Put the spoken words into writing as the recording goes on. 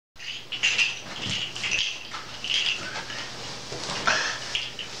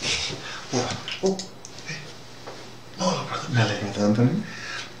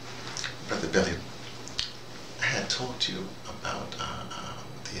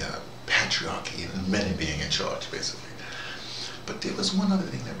patriarchy and men being in charge, basically. But there was one other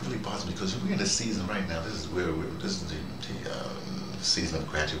thing that really bothers me, because we're in a season right now. This is the season of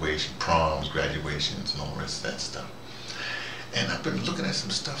graduation, proms, graduations, and all the rest of that stuff. And I've been looking at some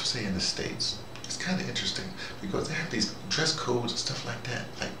stuff, say, in the States. It's kind of interesting because they have these dress codes and stuff like that.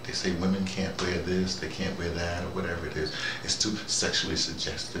 Like they say women can't wear this, they can't wear that, or whatever it is. It's too sexually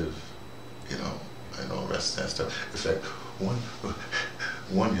suggestive, and all the rest of that stuff. In fact,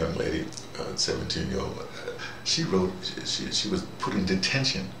 one young lady, 17-year-old, she wrote, she was put in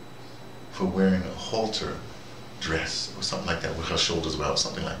detention for wearing a halter dress or something like that with her shoulders out,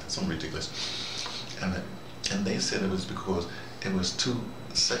 something like that, something ridiculous. And they said it was because it was too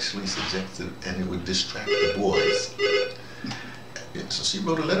sexually suggestive and it would distract the boys. So she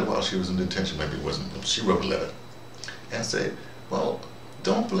wrote a letter while she was in detention. Maybe it wasn't. She wrote a letter and said, well,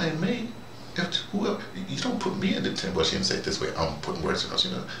 don't blame me. If whoever, you don't put me in detention. Well, she didn't say it this way. I'm putting words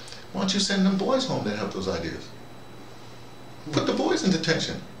in her. Why don't you send them boys home that have those ideas? Put the boys in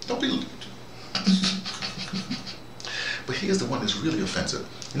detention. Don't be... But here's the one that's really offensive.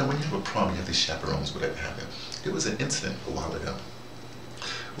 When you have a prom, you have these chaperones, whatever happened. There was an incident a while ago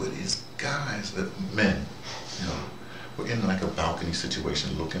where these guys, men, were in like a balcony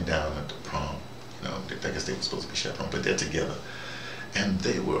situation looking down at the prom. I guess they were supposed to be chaperones, but they're together. And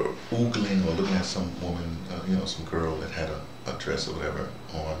they were oogling or looking at some woman, some girl that had a dress or whatever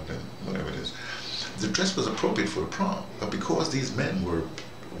on, and whatever it is. The dress was appropriate for the prom, but because these men were,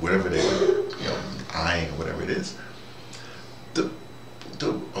 wherever they were, eyeing or whatever it is, the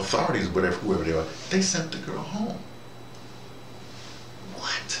authorities, whoever they are, they sent the girl home.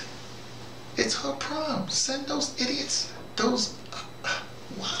 What? It's her prom. Send those idiots,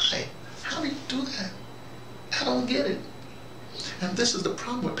 why? How do you do that? I don't get it. And this is the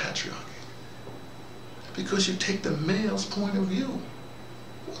problem with patriarchy. Because you take the male's point of view.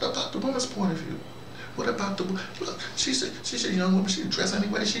 What about the woman's point of view? What about the, look, she's a young woman, she can dress any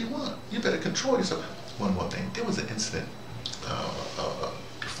way she wants. You better control yourself. One more thing, there was an incident,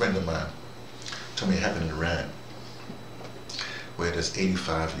 a friend of mine told me it happened in Iran, where this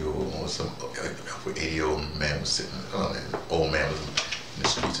 85-year-old or some 80-year-old man was sitting, an old man was in the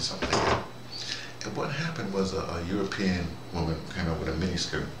streets or something like that. And what happened was a European woman came up with a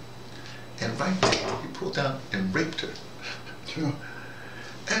miniskirt, and right there, he pulled down and raped her.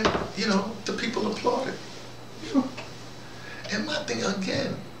 And, the people applauded. And my thing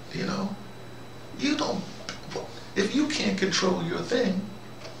again, you don't, if you can't control your thing,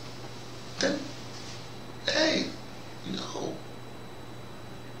 then, hey,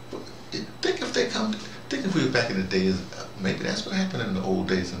 think if we were back in the days, maybe that's what happened in the old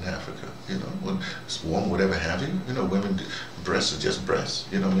days in Africa, when it's warm, whatever have you, women, breasts are just breasts,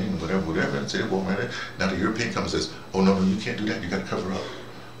 whatever, and say, well, right, now the European comes and says, oh, no, you can't do that, you got to cover up.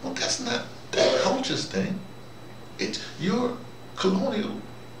 Well, that's not that culture's thing. It's your colonial,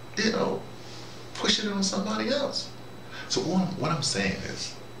 pushing it on somebody else. So what I'm saying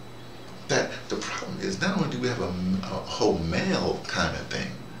is that the problem is not only do we have a whole male kind of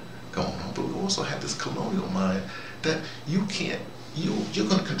thing going on, but we also have this colonial mind that you're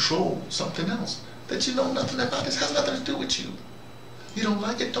going to control something else that you know nothing about. This has nothing to do with you. You don't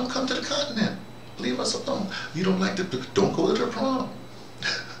like it, don't come to the continent. Leave us alone. You don't like it, don't go to the prom.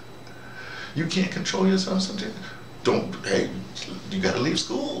 You can't control yourself something. Hey, you got to leave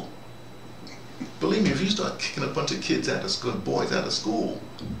school. Believe me, if you start kicking a bunch of kids out of school, boys out of school,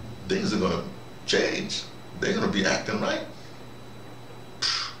 things are going to change. They're going to be acting right.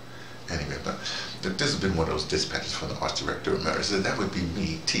 Anyway, but this has been one of those dispatches from the ArtsDirector emeritus. That would be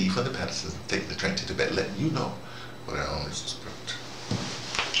me, T from thePatterson, taking the train to Tibet, letting you know what I always